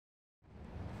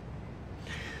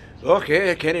Okay,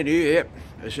 I kinda knew it.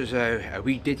 This is a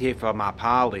wee ditty for my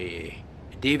pal,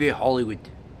 Davie Hollywood,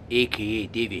 aka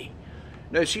Davie.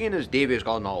 Now, seeing as Davie's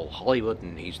gone all Hollywood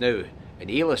and he's now an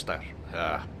A-lister,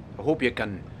 I hope you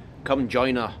can come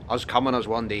join us coming us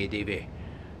one day, Davie.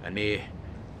 And may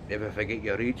never forget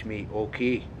your roots, mate,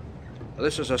 okay?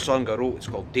 This is a song I wrote, it's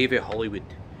called Davie Hollywood.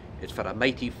 It's for a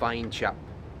mighty fine chap.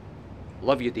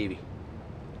 Love you, Davie.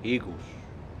 Here goes.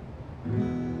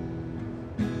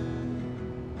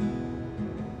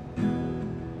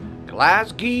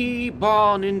 Glasgow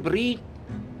born and bred,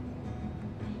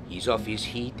 he's off his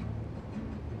head,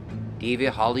 Davie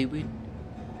Hollywood.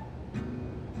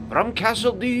 From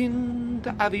Castledown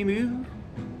to Aviemore,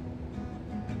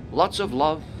 lots of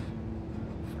love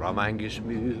from Angus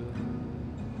Moor.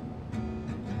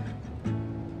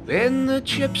 When the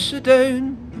chips are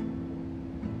down,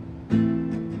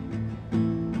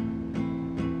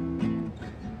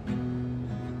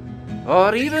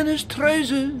 or even his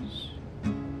trousers,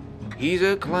 he's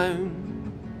a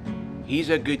clown, he's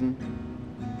a good 'un,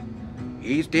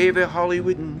 he's Davie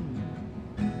Hollywood.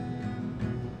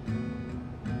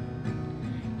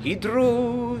 He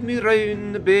drove me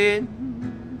round the bend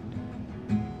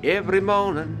every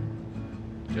morning,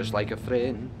 just like a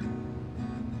friend.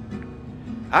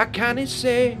 I can't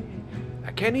say,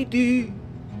 I can't do,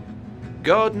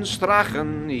 God and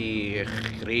strachen,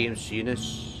 greem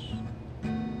sinus.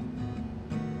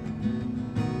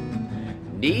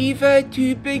 Never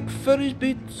too big for his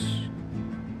boots,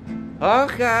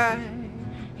 och aye,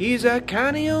 he's a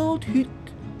canny old hoot.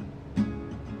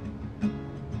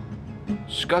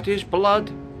 Scottish blood,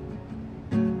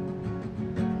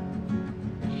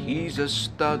 he's a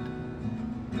stud,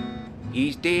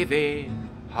 he's Davie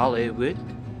Hollywood.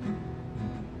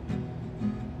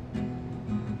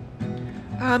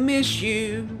 I miss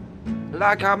you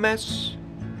like I miss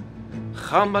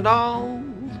Cumbernauld.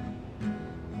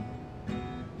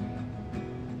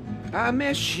 I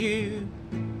miss you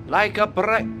like a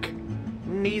brick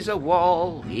needs a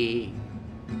wall, hey.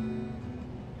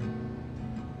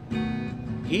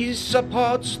 He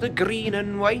supports the green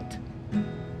and white,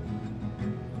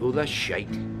 though the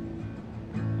shite,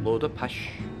 load of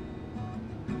pish.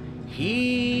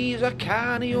 He's a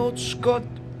canny old Scot.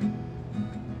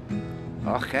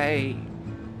 Och aye,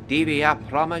 Davie, I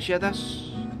promise you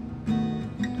this,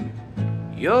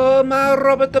 you're my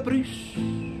Robert the Bruce.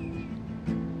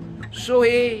 So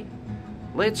hey,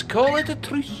 let's call it a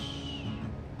truce.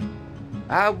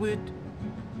 I would,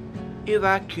 if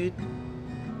I could,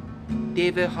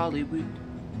 Davie Hollywood.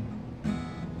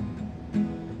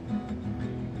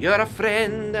 You're a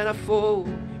friend and a foe,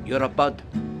 you're a bud,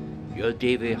 you're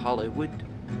Davie Hollywood.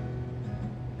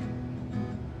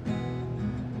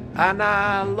 And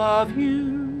I love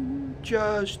you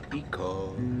just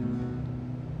because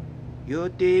you're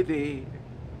Davie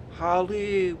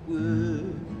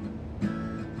Hollywood.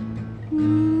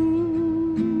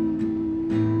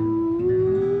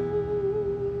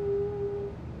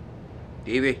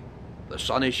 Davie, the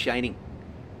sun is shining.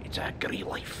 It's a great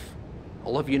life. I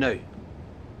love you now.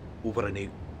 Over and out.